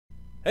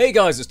Hey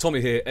guys, it's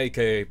Tommy here,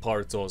 aka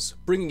Pyrotoz,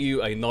 bringing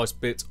you a nice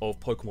bit of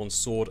Pokemon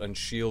Sword and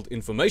Shield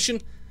information.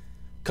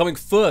 Coming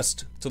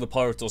first to the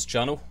Pyrotoz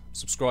channel,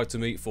 subscribe to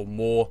me for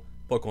more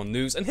Pokemon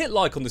news, and hit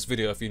like on this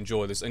video if you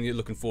enjoy this and you're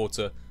looking forward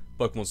to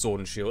Pokemon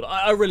Sword and Shield.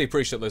 I really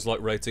appreciate those like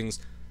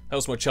ratings,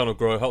 helps my channel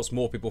grow, helps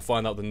more people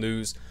find out the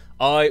news.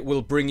 I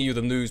will bring you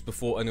the news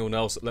before anyone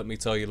else, let me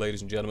tell you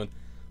ladies and gentlemen.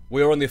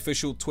 We are on the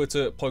official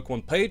Twitter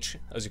Pokemon page,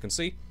 as you can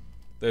see.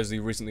 There's the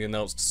recently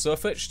announced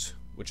Surfetched,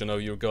 which I know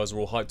you guys are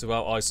all hyped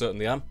about. I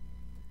certainly am.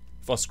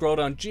 If I scroll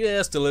down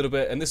just a little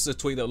bit, and this is a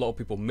tweet that a lot of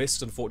people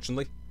missed,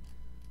 unfortunately.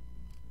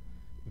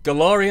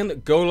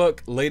 Galarian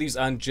Golurk, ladies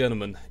and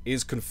gentlemen,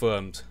 is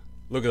confirmed.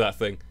 Look at that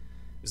thing.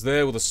 It's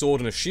there with a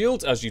sword and a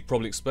shield, as you'd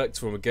probably expect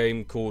from a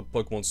game called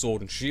Pokemon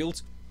Sword and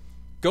Shield.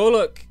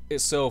 Golurk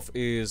itself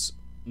is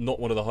not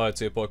one of the higher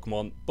tier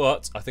Pokemon,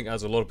 but I think it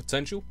has a lot of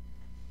potential.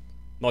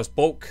 Nice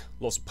bulk,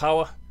 lots of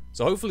power.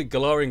 So hopefully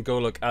Galarian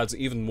Golurk adds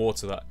even more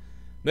to that.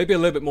 Maybe a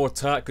little bit more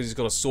attack because he's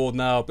got a sword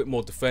now, a bit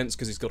more defense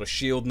because he's got a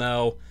shield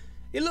now.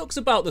 It looks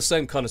about the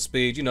same kind of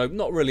speed, you know,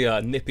 not really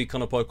a nippy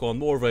kind of Pokemon,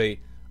 more of a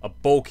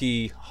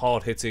bulky,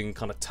 hard-hitting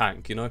kind of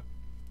tank, you know.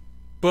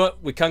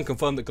 But we can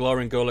confirm that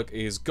Galarian Golurk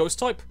is Ghost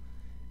type.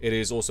 It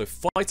is also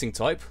Fighting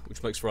type,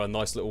 which makes for a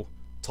nice little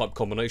type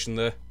combination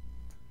there.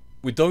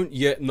 We don't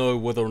yet know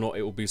whether or not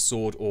it will be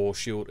Sword or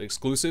Shield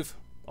exclusive.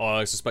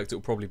 I suspect it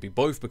will probably be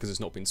both because it's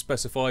not been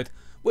specified,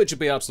 which would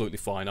be absolutely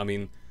fine. I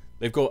mean,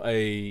 they've got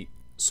a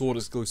Sword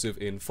exclusive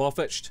in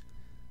Farfetch'd,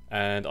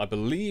 and I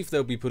believe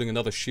they'll be putting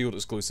another Shield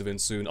exclusive in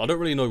soon. I don't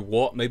really know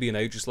what, maybe an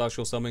Aegislash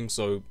or something,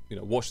 so, you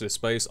know, watch this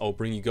space. I'll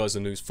bring you guys the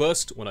news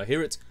first when I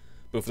hear it.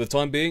 But for the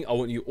time being, I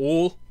want you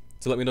all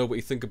to let me know what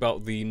you think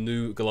about the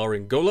new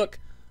Galarian Golurk.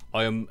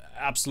 I am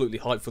absolutely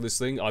hyped for this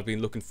thing. I've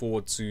been looking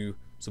forward to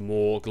some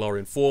more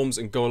Galarian forms,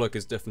 and Golurk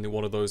is definitely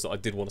one of those that I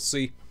did want to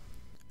see.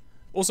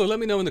 Also, let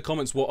me know in the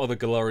comments what other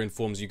Galarian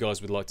forms you guys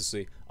would like to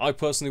see. I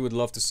personally would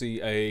love to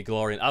see a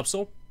Galarian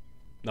Absol.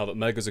 Now that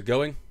Megas are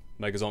going,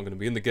 Megas aren't going to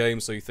be in the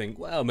game, so you think,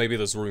 well, maybe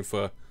there's room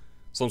for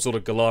some sort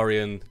of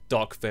Galarian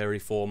Dark Fairy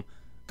form.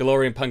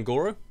 Galarian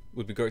Pangoro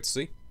would be great to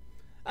see.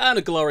 And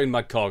a Galarian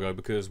Magcargo,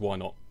 because why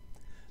not?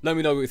 Let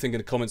me know what you think in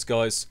the comments,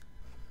 guys.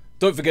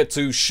 Don't forget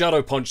to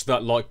shadow punch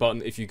that like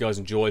button if you guys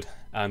enjoyed,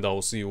 and I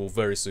will see you all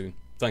very soon.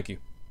 Thank you.